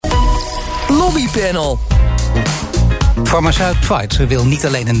Lobbypanel. Farmaceut Pfizer wil niet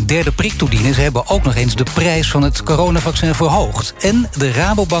alleen een derde prik toedienen, ze hebben ook nog eens de prijs van het coronavaccin verhoogd. En de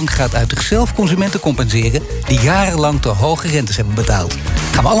Rabobank gaat uit zichzelf consumenten compenseren die jarenlang te hoge rentes hebben betaald.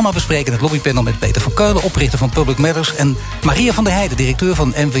 Gaan we allemaal bespreken in het lobbypanel met Peter van Keulen, oprichter van Public Matters, en Maria van der Heijden, directeur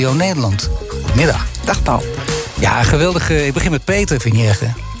van NVO Nederland. Goedemiddag. Dag Paul. Ja, geweldig. Ik begin met Peter, vind je echt, hè?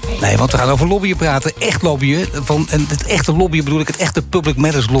 Nee, want we gaan over lobbyen praten. Echt lobbyen. En het echte lobbyen bedoel ik, het echte Public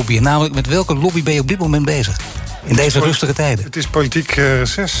Matters lobbyen. Namelijk, met welke lobby ben je op dit moment bezig? In deze rustige tijden. Het is politiek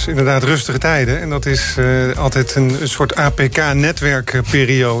reces, inderdaad rustige tijden. En dat is altijd een soort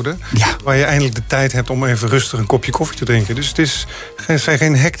APK-netwerkperiode. Ja. Waar je eindelijk de tijd hebt om even rustig een kopje koffie te drinken. Dus het zijn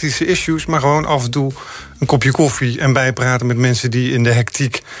geen hectische issues, maar gewoon af en toe een kopje koffie en bijpraten met mensen die in de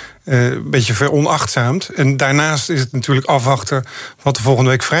hectiek een beetje veronachtzaamt. En daarnaast is het natuurlijk afwachten wat er volgende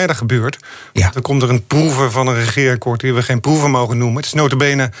week vrijdag gebeurt. Ja. Dan komt er een proeven van een regeerakkoord die we geen proeven mogen noemen. Het is nota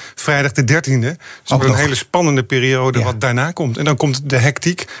bene vrijdag de 13e. Dus het wordt een hele spannende periode wat daarna komt. En dan komt de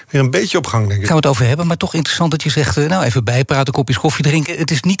hectiek weer een beetje op gang, denk ik. Gaan we het over hebben, maar toch interessant dat je zegt, nou even bijpraten, kopjes koffie drinken.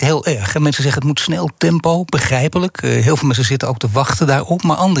 Het is niet heel erg. En mensen zeggen het moet snel, tempo, begrijpelijk. Heel veel mensen zitten ook te wachten daarop.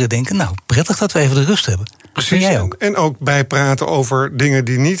 Maar anderen denken, nou, prettig dat we even de rust hebben. Precies, jij ook? En ook bijpraten over dingen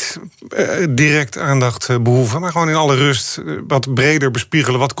die niet direct aandacht behoeven, maar gewoon in alle rust wat breder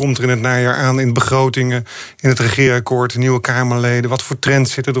bespiegelen. Wat komt er in het najaar aan in begrotingen, in het regeerakkoord, nieuwe Kamerleden, wat voor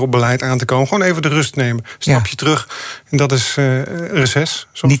trends zitten er op beleid aan te komen. Gewoon even de rust nemen, stapje terug. En dat is reces.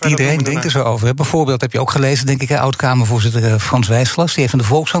 Niet iedereen denkt er zo over. Bijvoorbeeld heb je ook gelezen, denk ik, oud-Kamervoorzitter Frans Wijsglas. Die heeft in de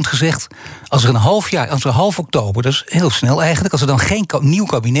Volkshand gezegd, als er half oktober, dat is heel snel eigenlijk, als er dan geen nieuw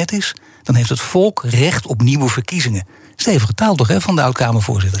kabinet is, dan heeft het volk recht op nieuwe verkiezingen. Stevige taal toch, hè, van de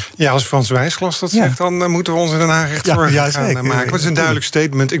oud-Kamervoorzitter? Ja, als Frans Wijsglas dat zegt, dan moeten we ons in Den Haag echt zorgen gaan maken. Het is een duidelijk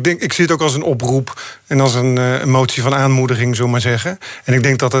statement. Ik zie het ook als een oproep en als een motie van aanmoediging, zullen we maar zeggen. En ik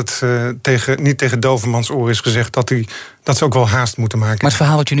denk dat het niet tegen Dovermans oor is gezegd dat ze ook wel haast moeten maken. Maar het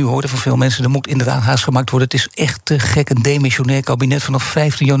verhaal wat je nu hoorde van veel mensen, er moet inderdaad haast gemaakt worden. Het is echt te gek, een demissionair kabinet vanaf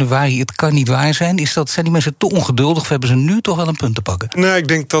 15 januari. Het kan niet waar zijn. Zijn die mensen te ongeduldig of hebben ze nu toch wel een punt te pakken? Nee, ik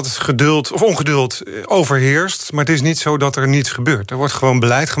denk dat het ongeduld overheerst. Maar het is niet zo dat er niets gebeurt. Er wordt gewoon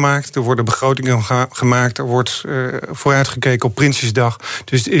beleid gemaakt, er worden begrotingen gemaakt, er wordt vooruitgekeken op Prinsjesdag.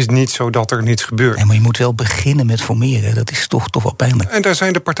 Dus het is niet zo dat er niets gebeurt. Nee, maar je moet wel beginnen met formeren. Dat is toch wel pijnlijk. En daar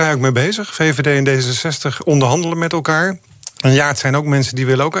zijn de partijen ook mee bezig. VVD en D66 onderhandelen met elkaar. En ja, het zijn ook mensen die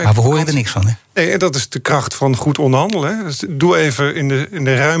willen ook even. Maar we horen er niks van, hè? Nee, dat is de kracht van goed onderhandelen. Dus doe even in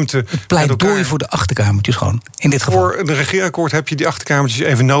de ruimte. Het pleidooi voor de achterkamertjes gewoon, in dit geval. Voor een regeerakkoord heb je die achterkamertjes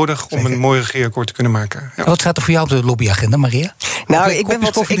even nodig om een mooi regeerakkoord te kunnen maken. Ja. Wat staat er voor jou op de lobbyagenda, Maria? Nou, ik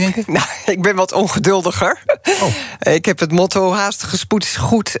ben wat ongeduldiger. Oh. Ik heb het motto haast gespoed is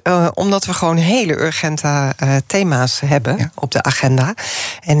goed, omdat we gewoon hele urgente thema's hebben op de agenda.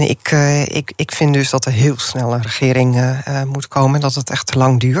 En ik vind dus dat er heel snel een regering moet komen, dat het echt te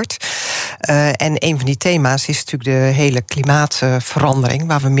lang duurt. En een van die thema's is natuurlijk de hele klimaatverandering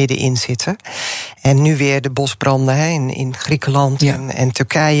waar we middenin zitten. En nu weer de bosbranden in Griekenland en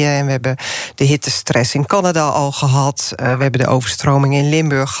Turkije. En we hebben de hittestress in Canada al gehad. We hebben de overstroming in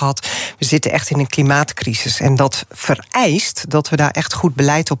Limburg gehad. We zitten echt in een klimaatcrisis. En dat vereist dat we daar echt goed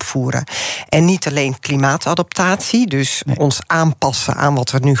beleid op voeren. En niet alleen klimaatadaptatie, dus ons aanpassen aan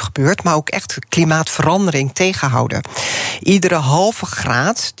wat er nu gebeurt, maar ook echt klimaatverandering tegenhouden. Iedere halve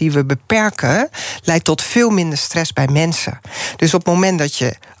graad die we beperken leidt tot veel minder stress bij mensen. Dus op het moment dat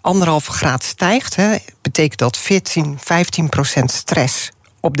je 1,5 graad stijgt, betekent dat 15% stress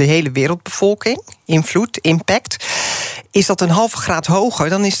op de hele wereldbevolking, invloed, impact. Is dat 1,5 graad hoger,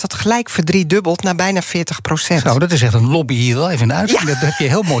 dan is dat gelijk verdriedubbeld naar bijna 40%. Nou, dat is echt een lobby hier wel even in uitzending. Ja. Dat heb je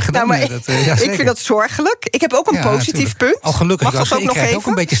heel mooi gedaan. Nou, ik vind dat zorgelijk. Ik heb ook een positief punt. Oh, gelukkig. Ik krijg ook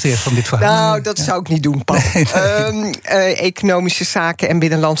een beetje stress van dit verhaal. Nou, dat zou ik niet doen, Paul. Economische zaken en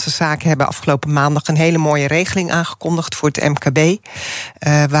binnenlandse zaken hebben afgelopen maandag een hele mooie regeling aangekondigd voor het MKB.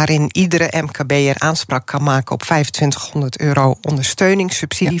 Waarin iedere MKB'er aanspraak kan maken op €2500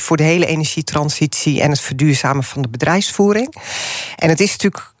 ondersteuningssubsidie voor de hele energietransitie en het verduurzamen van de bedrijfsvoering. En het is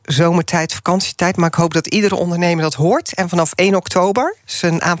natuurlijk zomertijd, vakantietijd, maar ik hoop dat iedere ondernemer dat hoort en vanaf 1 oktober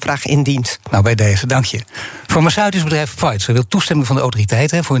zijn aanvraag indient. Nou, bij deze, dank je. Farmaceutisch bedrijf Pfizer wil toestemming van de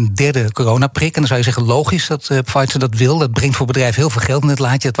autoriteit voor een derde coronaprik. En dan zou je zeggen, logisch dat Pfizer dat wil. Dat brengt voor het bedrijf heel veel geld in het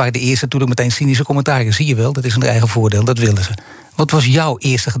laadje. Dat waren de eerste natuurlijk meteen cynische commentaren. Zie je wel, dat is hun eigen voordeel, dat willen ze. Wat was jouw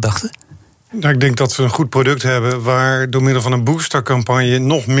eerste gedachte? Nou, ik denk dat ze een goed product hebben waar door middel van een boostercampagne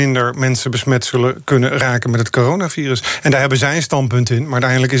nog minder mensen besmet zullen kunnen raken met het coronavirus. En daar hebben zij een standpunt in. Maar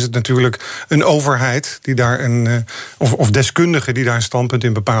uiteindelijk is het natuurlijk een overheid die daar of deskundigen die daar een standpunt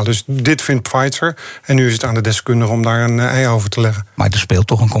in bepalen. Dus dit vindt Pfizer. En nu is het aan de deskundigen om daar een ei over te leggen. Maar er speelt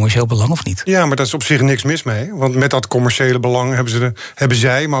toch een commercieel belang, of niet? Ja, maar daar is op zich niks mis mee. Want met dat commerciële belang hebben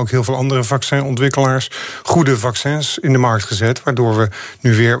zij, maar ook heel veel andere vaccinontwikkelaars, goede vaccins in de markt gezet. Waardoor we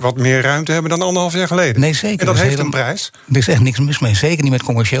nu weer wat meer ruimte hebben dan 1,5 jaar geleden. Nee, zeker. En dat heeft een prijs. Er is echt niks mis mee. Zeker niet met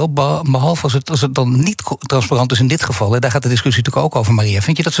commercieel. Behalve als het dan niet transparant is in dit geval. Daar gaat de discussie natuurlijk ook over, Maria.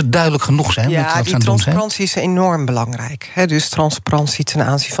 Vind je dat ze duidelijk genoeg zijn? Ja, die transparantie is enorm belangrijk. Dus transparantie ten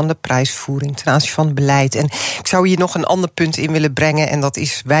aanzien van de prijsvoering, ten aanzien van het beleid. En ik zou hier nog een ander punt in willen brengen. En dat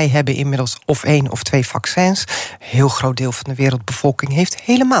is, wij hebben inmiddels of 1 of 2 vaccins. Een heel groot deel van de wereldbevolking heeft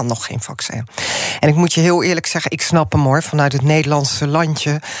helemaal nog geen vaccin. En ik moet je heel eerlijk zeggen, ik snap hem hoor. Vanuit het Nederlandse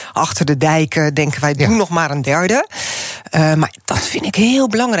landje, achter de dijken, denken wij, doen nog maar een derde. Maar dat vind ik heel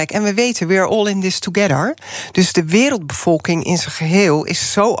belangrijk. En we weten, we're all in this together. Dus de wereldbevolking in zijn geheel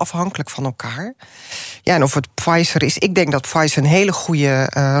is zo afhankelijk van elkaar. Ja, en of het Pfizer is, ik denk dat Pfizer een hele goede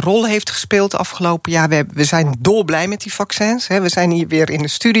rol heeft gespeeld afgelopen jaar. We zijn dolblij met die vaccins. We zijn hier weer in de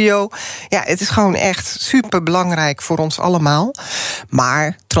studio. Ja, het is gewoon echt super belangrijk voor ons allemaal.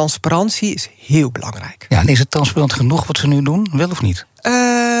 Maar transparantie is heel belangrijk. Ja, en is het transparant genoeg wat ze nu doen? Wel of niet?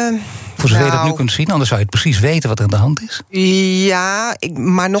 Voor zover je dat nu kunt zien, anders zou je het precies weten wat er aan de hand is. Ja,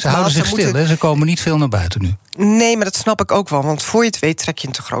 maar nogmaals, ze houden zich stil, hè? Ze komen niet veel naar buiten nu. Nee, maar dat snap ik ook wel. Want voor je het weet trek je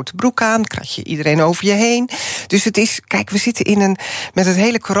een te grote broek aan, krijg je iedereen over je heen. Dus het is, kijk, we zitten met het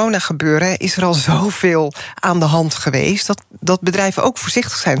hele corona-gebeuren is er al zoveel aan de hand geweest dat bedrijven ook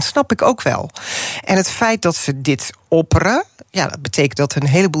voorzichtig zijn. Dat snap ik ook wel. En het feit dat ze dit opperen, ja, dat betekent dat een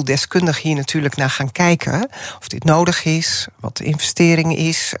heleboel deskundigen hier natuurlijk naar gaan kijken of dit nodig is, wat de investering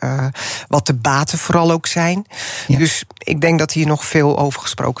is, wat de baten vooral ook zijn. Ja. Dus ik denk dat hier nog veel over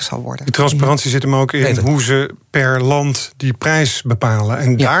gesproken zal worden. Die transparantie zit hem ook in hoe ze per land die prijs bepalen.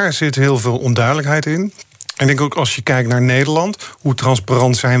 En daar zit heel veel onduidelijkheid in. En ik denk ook als je kijkt naar Nederland, hoe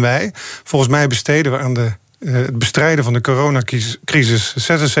transparant zijn wij? Volgens mij besteden we aan het bestrijden van de coronacrisis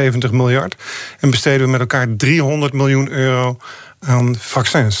 76 miljard. En besteden we met elkaar 300 miljoen euro aan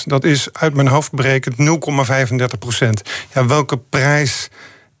vaccins. Dat is uit mijn hoofd berekend 0,35%. Ja, welke prijs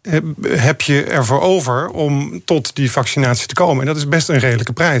heb je ervoor over om tot die vaccinatie te komen? En dat is best een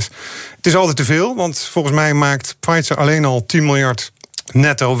redelijke prijs. Het is altijd te veel, want volgens mij maakt Pfizer alleen al 10 miljard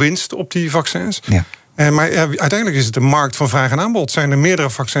netto winst op die vaccins. Ja. Maar uiteindelijk is het een markt van vraag en aanbod. Zijn er meerdere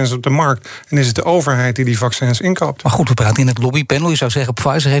vaccins op de markt en is het de overheid die vaccins inkoopt. Maar goed, we praten in het lobbypanel. Je zou zeggen,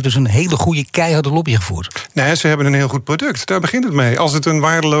 Pfizer heeft dus een hele goede, keiharde lobby gevoerd. Nee, ze hebben een heel goed product. Daar begint het mee. Als het een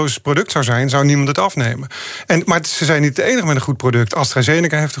waardeloos product zou zijn, zou niemand het afnemen. Maar ze zijn niet de enige met een goed product.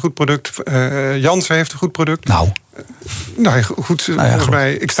 AstraZeneca heeft een goed product. Janssen heeft een goed product. Goed, volgens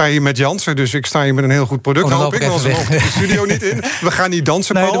mij, ik sta hier met Janssen, dus ik sta hier met een heel goed product. Hoop ik, anders mogen we de studio niet in. We gaan niet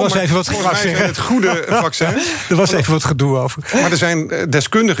dansen, Paul. Nee, er was even wat volgens mij zijn het goede vaccin. Er was even wat gedoe over. Maar er zijn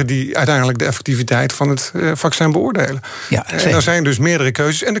deskundigen die uiteindelijk de effectiviteit van het vaccin beoordelen. Ja, en er zijn dus meerdere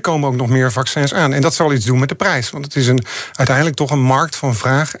keuzes en er komen ook nog meer vaccins aan. En dat zal iets doen met de prijs. Want het is uiteindelijk toch een markt van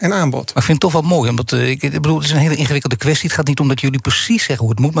vraag en aanbod. Maar ik vind het toch wel mooi, omdat ik bedoel, het is een hele ingewikkelde kwestie. Het gaat niet om dat jullie precies zeggen hoe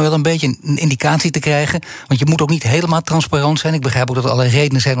het moet, maar wel een beetje een indicatie te krijgen. Want je moet ook niet helemaal transparant zijn. Ik begrijp ook dat er allerlei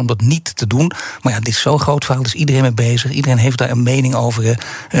redenen zijn om dat niet te doen. Maar ja, dit is zo'n groot verhaal, dus iedereen mee bezig. Iedereen heeft daar een mening over.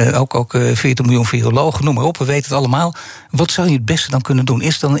 Ook 40 miljoen virologen, noem maar op. We weten het allemaal. Wat zou je het beste dan kunnen doen?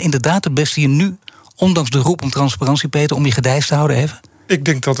 Is het dan inderdaad het beste je nu, ondanks de roep om transparantie, Peter, om je gedijst te houden even? Ik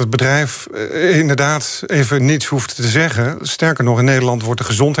denk dat het bedrijf inderdaad even niets hoeft te zeggen. Sterker nog, in Nederland wordt de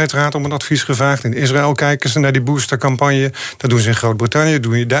Gezondheidsraad om een advies gevraagd. In Israël kijken ze naar die boostercampagne. Dat doen ze in Groot-Brittannië,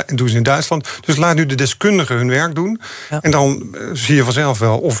 doen ze in Duitsland. Dus laat nu de deskundigen hun werk doen. Ja. En dan zie je vanzelf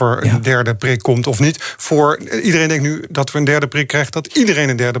wel of er een derde prik komt of niet. Iedereen denkt nu dat we een derde prik krijgen, dat iedereen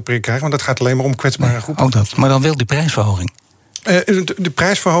een derde prik krijgt. Want dat gaat alleen maar om kwetsbare groepen. Ook dat. Maar dan wel die prijsverhoging. De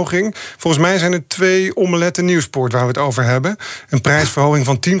prijsverhoging, volgens mij zijn er 2 omeletten Nieuwspoort waar we het over hebben. Een prijsverhoging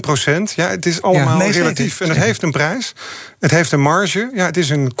van 10%. Ja, het is allemaal relatief. En het heeft een prijs. Het heeft een marge. Ja, het is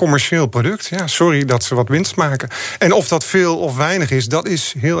een commercieel product. Ja, sorry dat ze wat winst maken. En of dat veel of weinig is, dat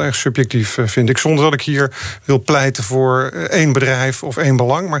is heel erg subjectief, vind ik. Zonder dat ik hier wil pleiten voor 1 bedrijf of 1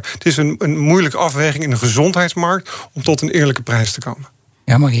 belang. Maar het is een moeilijke afweging in de gezondheidsmarkt om tot een eerlijke prijs te komen.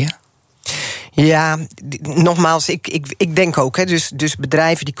 Ja, Maria? Ja, nogmaals, ik denk ook. Dus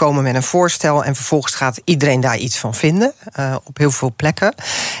bedrijven die komen met een voorstel en vervolgens gaat iedereen daar iets van vinden. Op heel veel plekken.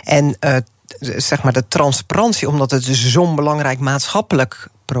 En zeg maar de transparantie, omdat het dus zo'n belangrijk maatschappelijk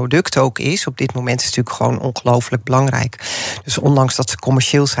product ook is. Op dit moment is het natuurlijk gewoon ongelooflijk belangrijk. Dus ondanks dat ze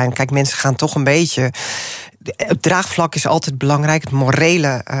commercieel zijn, kijk, mensen gaan toch een beetje. Het draagvlak is altijd belangrijk. Het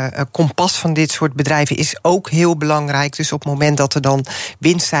morele kompas van dit soort bedrijven is ook heel belangrijk. Dus op het moment dat er dan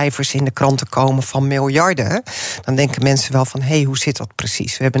winstcijfers in de kranten komen van miljarden, dan denken mensen wel van, hoe zit dat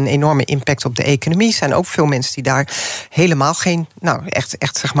precies? We hebben een enorme impact op de economie. Er zijn ook veel mensen die daar helemaal geen,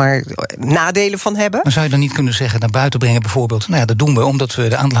 echt zeg maar, nadelen van hebben. Maar zou je dan niet kunnen zeggen, naar buiten brengen bijvoorbeeld, dat doen we omdat we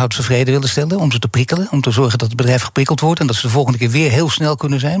de aandeelhouders tevreden willen stellen, om ze te prikkelen, om te zorgen dat het bedrijf geprikkeld wordt en dat ze de volgende keer weer heel snel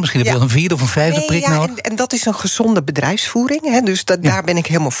kunnen zijn? Misschien heb je wel een 4e of een 5e prik nodig. En dat is een gezonde bedrijfsvoering. Hè, dus daar ben ik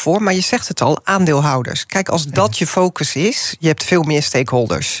helemaal voor. Maar je zegt het al, aandeelhouders. Kijk, als dat je focus is, je hebt veel meer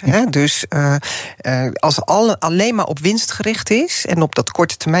stakeholders. Ja. Hè, dus als alleen maar op winst gericht is en op dat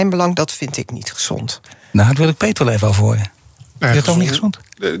korte termijnbelang, dat vind ik niet gezond. Nou, dat wil ik Peter wel even over horen. Is dat ook niet gezond?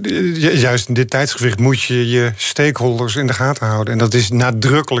 Juist in dit tijdsgewicht moet je je stakeholders in de gaten houden. En dat is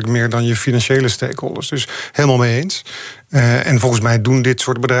nadrukkelijk meer dan je financiële stakeholders. Dus helemaal mee eens. En volgens mij doen dit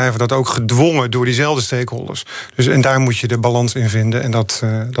soort bedrijven dat ook gedwongen door diezelfde stakeholders. Dus, en daar moet je de balans in vinden. En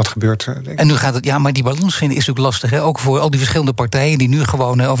dat gebeurt, denk ik. En nu gaat het, maar die balans vinden is natuurlijk lastig. Hè? Ook voor al die verschillende partijen die nu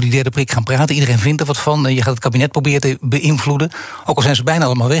gewoon over die derde prik gaan praten. Iedereen vindt er wat van. Je gaat het kabinet proberen te beïnvloeden. Ook al zijn ze bijna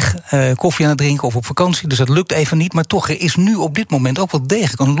allemaal weg. Koffie aan het drinken of op vakantie. Dus dat lukt even niet. Maar toch, er is nu op dit moment ook wel degelijk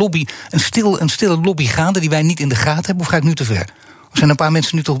een lobby, een stille lobby gaande die wij niet in de gaten hebben. Of ga ik nu te ver? Er zijn een paar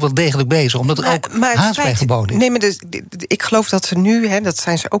mensen nu toch wel degelijk bezig, omdat er ook haast bij geboden is. Nee, maar ik geloof dat ze nu, dat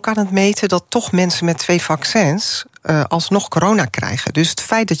zijn ze ook aan het meten, dat toch mensen met 2 vaccins alsnog corona krijgen. Dus het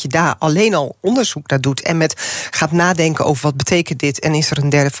feit dat je daar alleen al onderzoek naar doet en gaat nadenken over wat betekent dit en is er een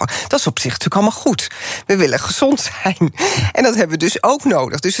derde vaccin, dat is op zich natuurlijk allemaal goed. We willen gezond zijn. En dat hebben we dus ook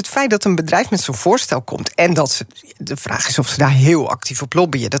nodig. Dus het feit dat een bedrijf met zo'n voorstel komt en de vraag is of ze daar heel actief op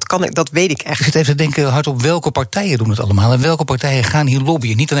lobbyen, dat weet ik echt. Ik zit even te denken hardop, welke partijen doen het allemaal en welke partijen gaan hier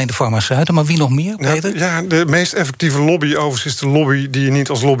lobbyen? Niet alleen de farmaceuten, maar wie nog meer, Peter? Ja, de meest effectieve lobby overigens is de lobby die je niet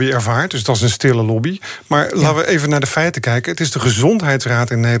als lobby ervaart. Dus dat is een stille lobby. Maar laten we even naar de feiten kijken. Het is de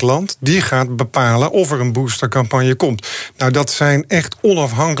Gezondheidsraad in Nederland die gaat bepalen of er een boostercampagne komt. Nou, dat zijn echt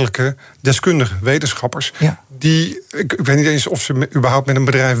onafhankelijke deskundigen, wetenschappers. Ja. Ik weet niet eens of ze überhaupt met een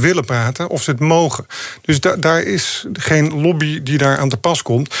bedrijf willen praten, of ze het mogen. Dus daar is geen lobby die daar aan te pas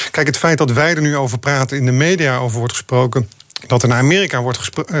komt. Kijk, het feit dat wij er nu over praten, in de media over wordt gesproken, dat er naar Amerika wordt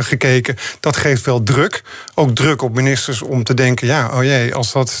gekeken, dat geeft wel druk. Ook druk op ministers om te denken,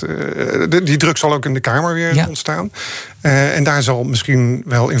 als die druk zal ook in de Kamer weer ontstaan. En daar zal misschien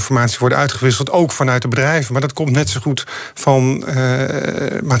wel informatie worden uitgewisseld, ook vanuit de bedrijven. Maar dat komt net zo goed van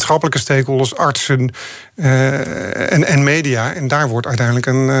maatschappelijke stakeholders, artsen en media. En daar wordt uiteindelijk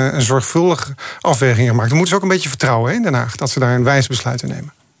een zorgvuldige afweging gemaakt. We moeten ze ook een beetje vertrouwen in Den Haag, dat ze daar een wijs besluit in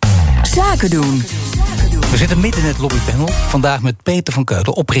nemen. Zaken doen. We zitten midden in het lobbypanel. Vandaag met Peter van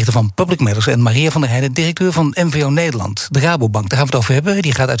Keulen, oprichter van Public Matters, en Maria van der Heijden, directeur van MVO Nederland. De Rabobank, daar gaan we het over hebben.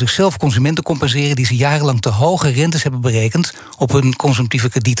 Die gaat uit zichzelf consumenten compenseren die ze jarenlang te hoge rentes hebben berekend op hun consumptieve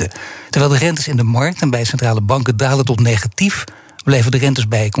kredieten. Terwijl de rentes in de markt en bij centrale banken dalen tot negatief, bleven de rentes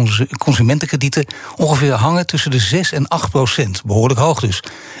bij consumentenkredieten ongeveer hangen tussen de 6 en 8%. Behoorlijk hoog dus.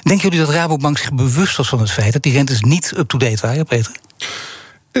 Denken jullie dat Rabobank zich bewust was van het feit dat die rentes niet up-to-date waren, Peter?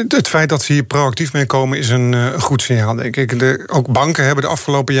 Het feit dat ze hier proactief mee komen is een goed signaal, denk ik. Ook banken hebben de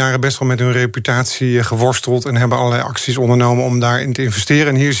afgelopen jaren best wel met hun reputatie geworsteld en hebben allerlei acties ondernomen om daarin te investeren.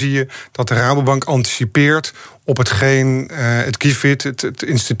 En hier zie je dat de Rabobank anticipeert op het KIVIT, het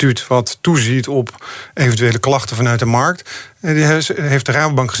instituut wat toeziet op eventuele klachten vanuit de markt. Heeft de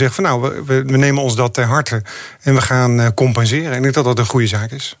Rabobank gezegd van we nemen ons dat ter harte en we gaan compenseren. Ik denk dat dat een goede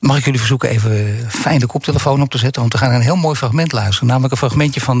zaak is. Mag ik jullie verzoeken even fijn de koptelefoon op te zetten? Want we gaan naar een heel mooi fragment luisteren. Namelijk een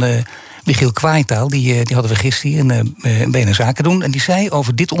fragmentje van Michiel Kwaaitaal. Die hadden we gisteren in BNR Zaken doen. En die zei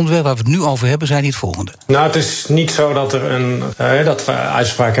over dit onderwerp waar we het nu over hebben, zei hij het volgende. Nou, het is niet zo dat dat we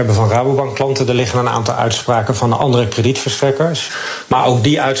uitspraken hebben van Rabobank-klanten. Er liggen een aantal uitspraken van de andere kredietverstrekkers. Maar ook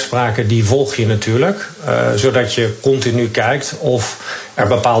die uitspraken die volg je natuurlijk. Zodat je continu kijkt of er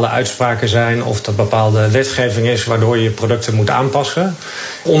bepaalde uitspraken zijn, of er bepaalde wetgeving is waardoor je je producten moet aanpassen.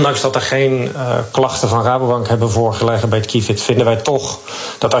 Ondanks dat er geen klachten van Rabobank hebben voorgelegen bij het KIVIT, vinden wij toch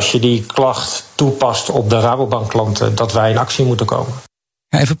dat als je die klacht toepast op de Rabobank-klanten, dat wij in actie moeten komen.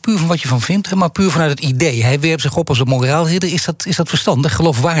 Ja, even puur van wat je van vindt, maar puur vanuit het idee. Hij werpt zich op als een moraalridder. Is dat verstandig,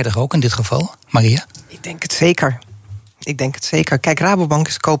 geloofwaardig ook in dit geval, Maria? Ik denk het zeker. Kijk, Rabobank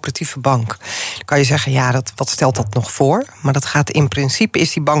is een coöperatieve bank. kan je zeggen, ja, wat stelt dat nog voor? Maar dat gaat in principe,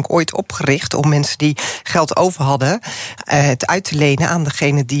 is die bank ooit opgericht om mensen die geld over hadden, het uit te lenen aan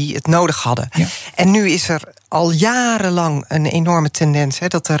degene die het nodig hadden. Ja. En nu is er al jarenlang een enorme tendens,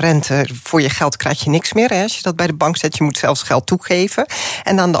 dat de rente, voor je geld krijg je niks meer. Als je dat bij de bank zet, je moet zelfs geld toegeven.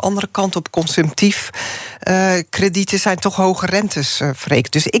 En aan de andere kant op consumptief kredieten zijn toch hoge rentes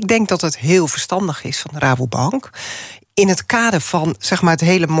verrekend. Dus ik denk dat het heel verstandig is van de Rabobank, in het kader van zeg maar, het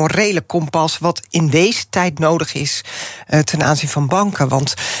hele morele kompas wat in deze tijd nodig is ten aanzien van banken.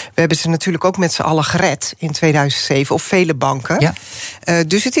 Want we hebben ze natuurlijk ook met z'n allen gered in 2007, of vele banken. Ja.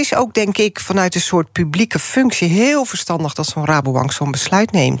 Dus het is ook, denk ik, vanuit een soort publieke functie heel verstandig dat zo'n Rabobank zo'n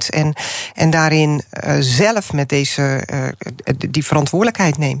besluit neemt. En daarin zelf met die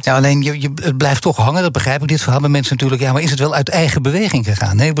verantwoordelijkheid neemt. Ja, alleen het blijft toch hangen, dat begrijp ik, dit verhaal bij mensen natuurlijk. Ja, maar is het wel uit eigen beweging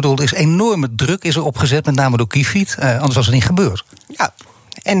gegaan? Nee, ik bedoel, er is enorme druk is er opgezet, met name door Kifid. Anders was het niet gebeurd. Ja,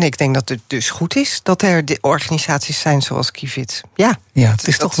 en ik denk dat het dus goed is dat er organisaties zijn zoals Kifid. Ja, het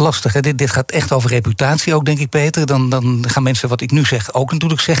is toch lastig. Hè? Dit gaat echt over reputatie ook, denk ik, Peter. Dan gaan mensen wat ik nu zeg ook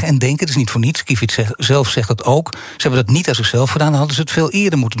natuurlijk zeggen en denken. Het is niet voor niets. Kifid zelf zegt dat ook. Ze hebben dat niet aan zichzelf gedaan. Dan hadden ze het veel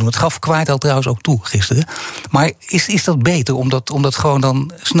eerder moeten doen. Het gaf Kwartaal trouwens ook toe gisteren. Maar is dat beter om dat gewoon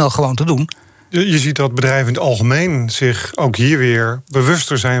dan snel gewoon te doen? Je ziet dat bedrijven in het algemeen zich ook hier weer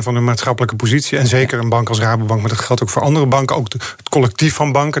bewuster zijn van hun maatschappelijke positie. En zeker een bank als Rabobank, maar dat geldt ook voor andere banken. Ook het collectief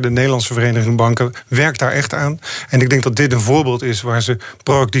van banken, de Nederlandse Vereniging Banken, werkt daar echt aan. En ik denk dat dit een voorbeeld is waar ze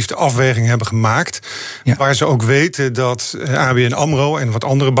proactief de afweging hebben gemaakt. Ja. Waar ze ook weten dat ABN AMRO en wat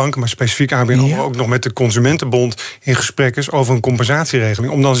andere banken, maar specifiek ABN AMRO ook nog met de Consumentenbond in gesprek is over een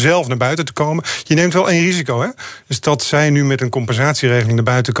compensatieregeling. Om dan zelf naar buiten te komen. Je neemt wel één risico, hè? Dus dat zij nu met een compensatieregeling naar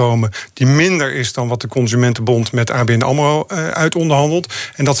buiten komen die minder is dan wat de Consumentenbond met ABN AMRO uitonderhandelt.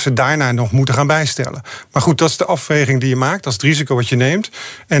 En dat ze daarna nog moeten gaan bijstellen. Maar goed, dat is de afweging die je maakt. Dat is het risico wat je neemt.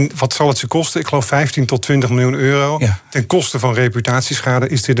 En wat zal het ze kosten? Ik geloof 15 tot 20 miljoen euro. Ja. Ten koste van reputatieschade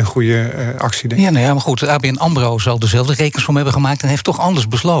is dit een goede actie, denk ik. Ja, maar goed, ABN AMRO zal dezelfde rekensom hebben gemaakt en heeft toch anders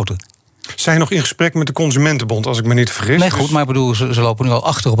besloten. Zijn nog in gesprek met de Consumentenbond, als ik me niet vergis. Nee, goed, maar ik bedoel, ze lopen nu al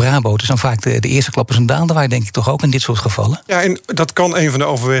achter op Rabo. Dus dan vaak de eerste klap is een daalderwaai, denk ik toch ook in dit soort gevallen. Ja, en dat kan een van de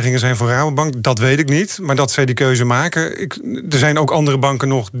overwegingen zijn voor Rabobank. Dat weet ik niet, maar dat zij die keuze maken. Er zijn ook andere banken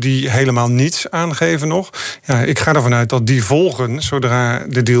nog die helemaal niets aangeven nog. Ja, ik ga ervan uit dat die volgen zodra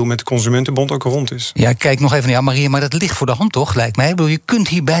de deal met de Consumentenbond ook rond is. Ja, kijk nog even naar Maria, maar dat ligt voor de hand toch, lijkt mij. Ik bedoel, je kunt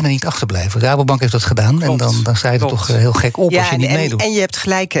hier bijna niet achterblijven. Rabobank heeft dat gedaan. Klopt. En dan sta je er toch heel gek op als je niet meedoet. En je hebt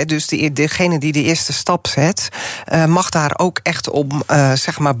gelijk, hè, dus degene die de eerste stap zet, mag daar ook echt om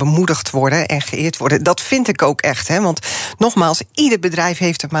zeg maar bemoedigd worden en geëerd worden. Dat vind ik ook echt. Hè? Want nogmaals, ieder bedrijf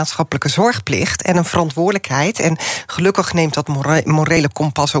heeft een maatschappelijke zorgplicht en een verantwoordelijkheid. En gelukkig neemt dat morele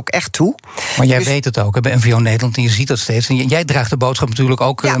kompas ook echt toe. Maar jij weet het ook, hè, bij NVO Nederland, en je ziet dat steeds. En jij draagt de boodschap natuurlijk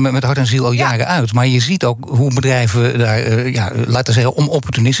ook met hart en ziel al jaren uit. Maar je ziet ook hoe bedrijven daar, laten we zeggen, om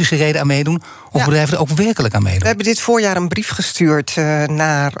opportunistische reden aan meedoen. Of bedrijven er ook werkelijk aan meedoen. We hebben dit voorjaar een brief gestuurd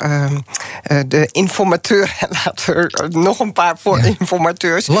naar de informateur en later nog een paar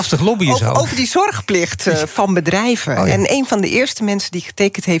informateurs. Lastig lobbyen zo. Over die zorgplicht van bedrijven. Oh, ja. En een van de eerste mensen die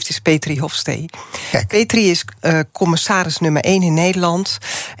getekend heeft is Petri Hofstee. Kijk. Petri is commissaris nummer 1 in Nederland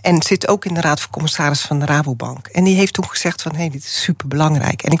en zit ook in de raad van commissaris van de Rabobank. En die heeft toen gezegd van, dit is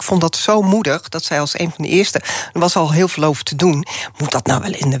superbelangrijk. En ik vond dat zo moedig dat zij als een van de eerste, er was al heel veel over te doen. Moet dat nou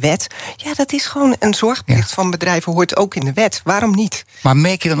wel in de wet? Ja, dat is gewoon een zorgplicht van bedrijven, hoort ook in de wet. Waarom niet? Maar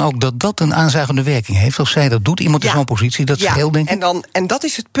merk je dan ook dat dat een aanzuigende werking heeft? Of zij dat doet, iemand in zo'n positie, dat scheelt, denk ik? En dat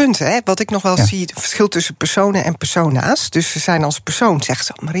is het punt, hè, wat ik nog wel zie, het verschil tussen personen en persona's. Dus ze zijn als persoon, zeggen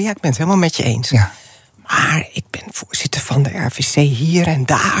ze, Maria, ik ben het helemaal met je eens. Ja. Maar ik ben voorzitter van de RVC hier en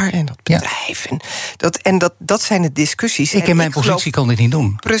daar en dat bedrijf. En dat zijn de discussies. Ik in mijn positie kan dit niet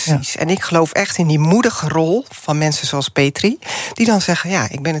doen. Precies. Ja. En ik geloof echt in die moedige rol van mensen zoals Petri, die dan zeggen,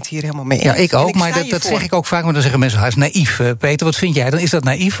 ik ben het hier helemaal mee eens. Ja, ik ook, maar dat zeg ik ook vaak. Maar dan zeggen mensen, hij is naïef. Peter, wat vind jij dan? Is dat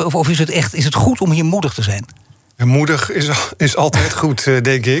naïef? Of is het goed om hier moedig te zijn? Moedig is altijd goed,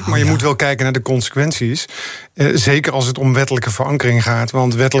 denk ik. Maar je moet wel kijken naar de consequenties. Zeker als het om wettelijke verankering gaat.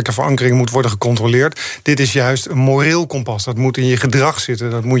 Want wettelijke verankering moet worden gecontroleerd. Dit is juist een moreel kompas. Dat moet in je gedrag zitten.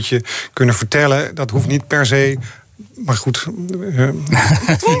 Dat moet je kunnen vertellen. Dat hoeft niet per se. Maar goed,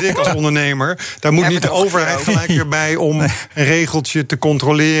 dat vind ik als ondernemer. Daar moet niet de overheid gelijk weer bij om een regeltje te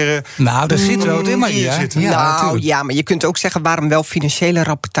controleren. Nou, daar zit wel in, Maria. Maar je kunt ook zeggen, waarom wel financiële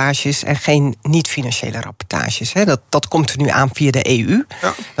rapportages en geen niet-financiële rapportages? Hè? Dat komt er nu aan via de EU.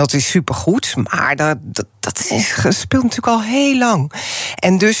 Ja. Dat is supergoed, maar dat speelt natuurlijk al heel lang.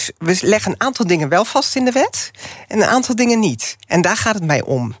 En dus, we leggen een aantal dingen wel vast in de wet en een aantal dingen niet. En daar gaat het mij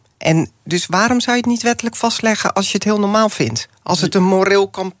om. En dus waarom zou je het niet wettelijk vastleggen als je het heel normaal vindt? Als het een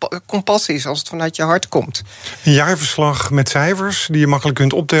moreel kompas is, als het vanuit je hart komt. Een jaarverslag met cijfers die je makkelijk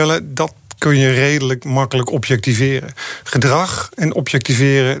kunt optellen, dat kun je redelijk makkelijk objectiveren. Gedrag en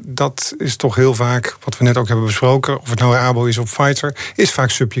objectiveren, dat is toch heel vaak, wat we net ook hebben besproken, of het nou Rabo is of Pfizer, is vaak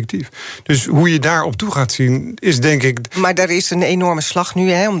subjectief. Dus hoe je daarop toe gaat zien, is denk ik... Maar er is een enorme slag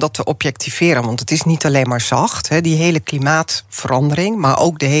nu om dat te objectiveren. Want het is niet alleen maar zacht. Die hele klimaatverandering, maar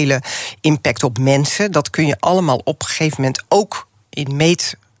ook de hele impact op mensen, dat kun je allemaal op een gegeven moment ook in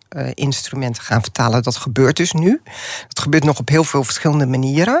meetinstrumenten gaan vertalen. Dat gebeurt dus nu. Dat gebeurt nog op heel veel verschillende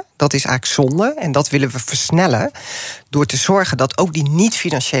manieren. Dat is eigenlijk zonde. En dat willen we versnellen door te zorgen dat ook die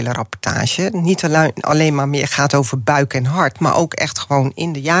niet-financiële rapportage niet alleen maar meer gaat over buik en hart, maar ook echt gewoon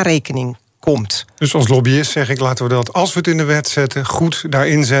in de jaarrekening komt. Dus als lobbyist zeg ik, laten we dat, als we het in de wet zetten, goed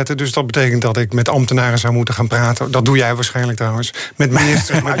daarin zetten. Dus dat betekent dat ik met ambtenaren zou moeten gaan praten. Dat doe jij waarschijnlijk trouwens. Met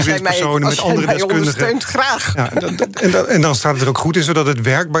ministers, met bewindspersonen, met andere deskundigen. Ondersteunt, graag. Ja, en dan staat het er ook goed in, zodat het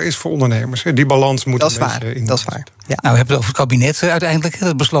werkbaar is voor ondernemers. Die balans moet dat is waar. Dat is waar. Ja. Nou, we hebben het over het kabinet uiteindelijk.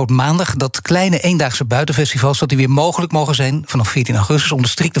 Dat besloot maandag dat kleine eendaagse buitenfestivals dat die weer mogelijk mogen zijn vanaf 14 augustus onder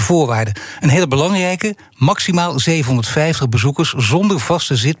strikte voorwaarden. Een hele belangrijke, maximaal 750 bezoekers zonder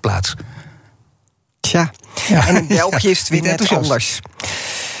vaste zitplaats. Tja, en in België is het weer net anders.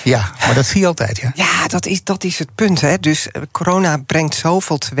 Ja, maar dat zie je altijd, ja. Ja, dat is het punt. Dus corona brengt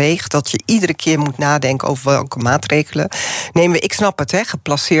zoveel teweeg dat je iedere keer moet nadenken over welke maatregelen nemen we. Ik snap het,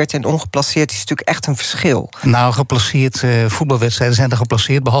 geplaceerd en ongeplaceerd is natuurlijk echt een verschil. Nou, geplaceerd, voetbalwedstrijden zijn er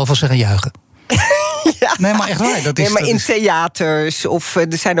geplaceerd, behalve als ze gaan juichen. Ja. Nee, maar echt waar. Maar in theaters of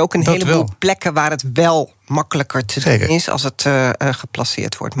er zijn ook een heleboel plekken waar het wel makkelijker te doen is als het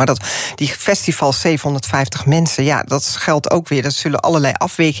geplaceerd wordt. Maar die festival 750 mensen, ja, dat geldt ook weer. Dat zullen allerlei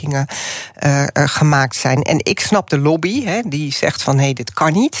afwegingen gemaakt zijn. En ik snap de lobby, die zegt van dit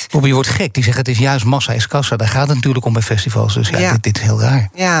kan niet. Lobby wordt gek, die zegt het is juist massa is kassa. Daar gaat het natuurlijk om bij festivals. Dus dit is heel raar.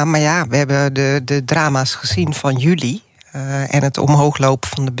 Ja, maar we hebben de drama's gezien van juli en het omhooglopen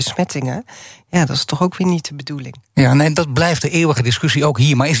van de besmettingen. Ja, dat is toch ook weer niet de bedoeling. Ja, nee, dat blijft de eeuwige discussie ook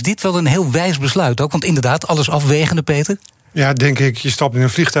hier. Maar is dit wel een heel wijs besluit ook? Want inderdaad, alles afwegende, Peter? Ja, denk ik, je stapt in een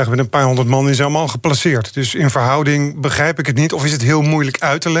vliegtuig met een paar honderd man, die zijn allemaal geplaceerd. Dus in verhouding begrijp ik het niet, of is het heel moeilijk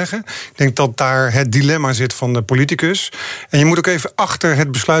uit te leggen. Ik denk dat daar het dilemma zit van de politicus. En je moet ook even achter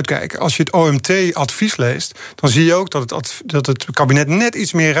het besluit kijken. Als je het OMT-advies leest, dan zie je ook dat het kabinet net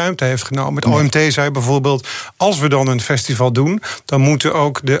iets meer ruimte heeft genomen. Het OMT zei bijvoorbeeld, als we dan een festival doen, dan moeten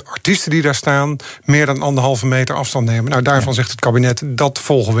ook de artiesten die daar staan meer dan 1,5 meter afstand nemen. Nou, daarvan zegt het kabinet, dat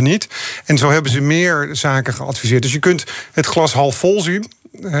volgen we niet. En zo hebben ze meer zaken geadviseerd. Dus je kunt het glas half vol zien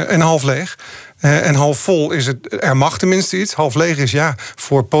en half leeg. En half vol is het, er mag tenminste iets. Half leeg is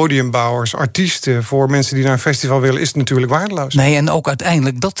voor podiumbouwers, artiesten, voor mensen die naar een festival willen, is het natuurlijk waardeloos. Nee, en ook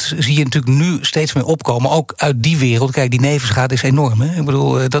uiteindelijk, dat zie je natuurlijk nu steeds meer opkomen. Ook uit die wereld. Kijk, die nevenschade is enorm. Hè? Ik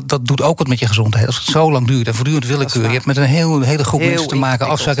bedoel, dat doet ook wat met je gezondheid. Als het zo lang duurt en voortdurend willekeur. Je hebt met een hele groep mensen te maken,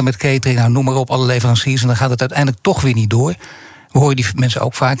 afzakken met catering, noem maar op, alle leveranciers. En dan gaat het uiteindelijk toch weer niet door. We horen die mensen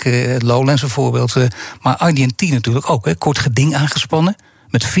ook vaak, Lowlands bijvoorbeeld. Maar Argentinië natuurlijk ook. Kort geding aangespannen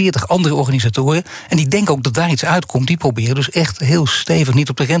met 40 andere organisatoren. En die denken ook dat daar iets uitkomt. Die proberen dus echt heel stevig niet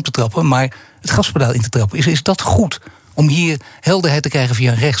op de rem te trappen, maar het gaspedaal in te trappen. Is dat goed? Om hier helderheid te krijgen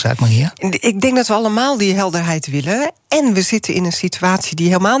via een rechtszaak, Maria? Ik denk dat we allemaal die helderheid willen. En we zitten in een situatie die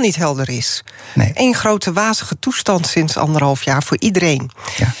helemaal niet helder is. Nee. Eén grote wazige toestand sinds 1,5 jaar voor iedereen.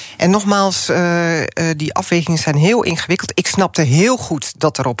 Ja. En nogmaals, die afwegingen zijn heel ingewikkeld. Ik snapte heel goed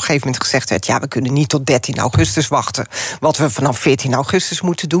dat er op een gegeven moment gezegd werd, we kunnen niet tot 13 augustus wachten. Wat we vanaf 14 augustus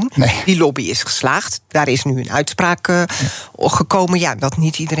moeten doen. Nee. Die lobby is geslaagd. Daar is nu een uitspraak gekomen. Ja, dat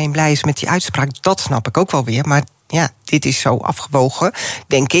niet iedereen blij is met die uitspraak, dat snap ik ook wel weer. Maar dit is zo afgewogen,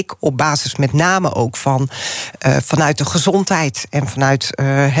 denk ik, op basis met name ook vanuit de gezondheid en vanuit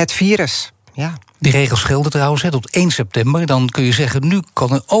het virus. Ja. Die regels gelden trouwens tot 1 september. Dan kun je zeggen, nu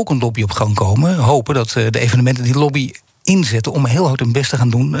kan er ook een lobby op gang komen. Hopen dat de evenementen die lobby inzetten om heel hard hun best te gaan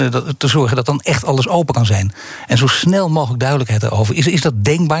doen, te zorgen dat dan echt alles open kan zijn. En zo snel mogelijk duidelijkheid erover. Is dat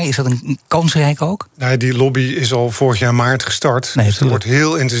denkbaar? Is dat een kansrijk ook? Nou, die lobby is al vorig jaar maart gestart. Dus er wordt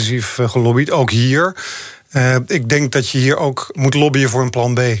heel intensief gelobbyd, ook hier. Ik denk dat je hier ook moet lobbyen voor een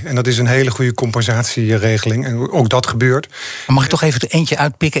plan B. En dat is een hele goede compensatieregeling. En ook dat gebeurt. Maar mag ik toch even er eentje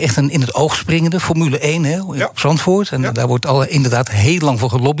uitpikken? Echt in het oog springende. Formule 1 op Zandvoort. En daar wordt inderdaad heel lang voor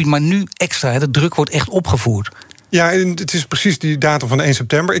gelobbyd. Maar nu extra, de druk wordt echt opgevoerd. Ja, en het is precies die datum van 1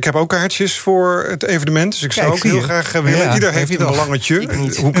 september. Ik heb ook kaartjes voor het evenement. Dus ik zou ook heel graag willen. Ja, ieder heeft een belangetje.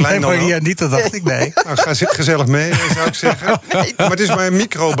 Hoe klein dan ook. Ja, niet, dat dacht ik, nee. Nou, ga gezellig mee, zou ik zeggen. Maar het is maar een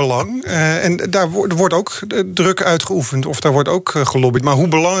microbelang. En daar wordt ook druk uitgeoefend. Of daar wordt ook gelobbyd. Maar hoe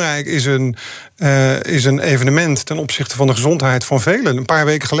belangrijk is een is een evenement ten opzichte van de gezondheid van velen. Een paar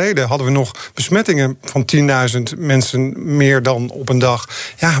weken geleden hadden we nog besmettingen van 10.000 mensen meer dan op een dag.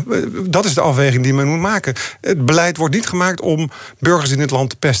 Ja, dat is de afweging die men moet maken. Het beleid wordt niet gemaakt om burgers in het land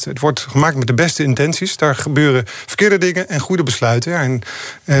te pesten. Het wordt gemaakt met de beste intenties. Daar gebeuren verkeerde dingen en goede besluiten. Ja, en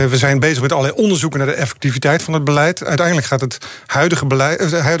we zijn bezig met allerlei onderzoeken naar de effectiviteit van het beleid. Uiteindelijk gaat het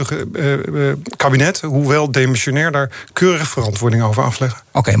huidige kabinet, hoewel demissionair, daar keurige verantwoording over afleggen.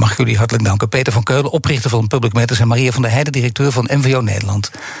 Oké, mag ik jullie hartelijk danken. Peter van Keulen, oprichter van Public Matters, en Maria van der Heijden, directeur van NVO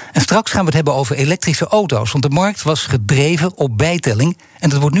Nederland. En straks gaan we het hebben over elektrische auto's, want de markt was gedreven op bijtelling en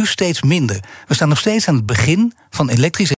dat wordt nu steeds minder. We staan nog steeds aan het begin van elektrische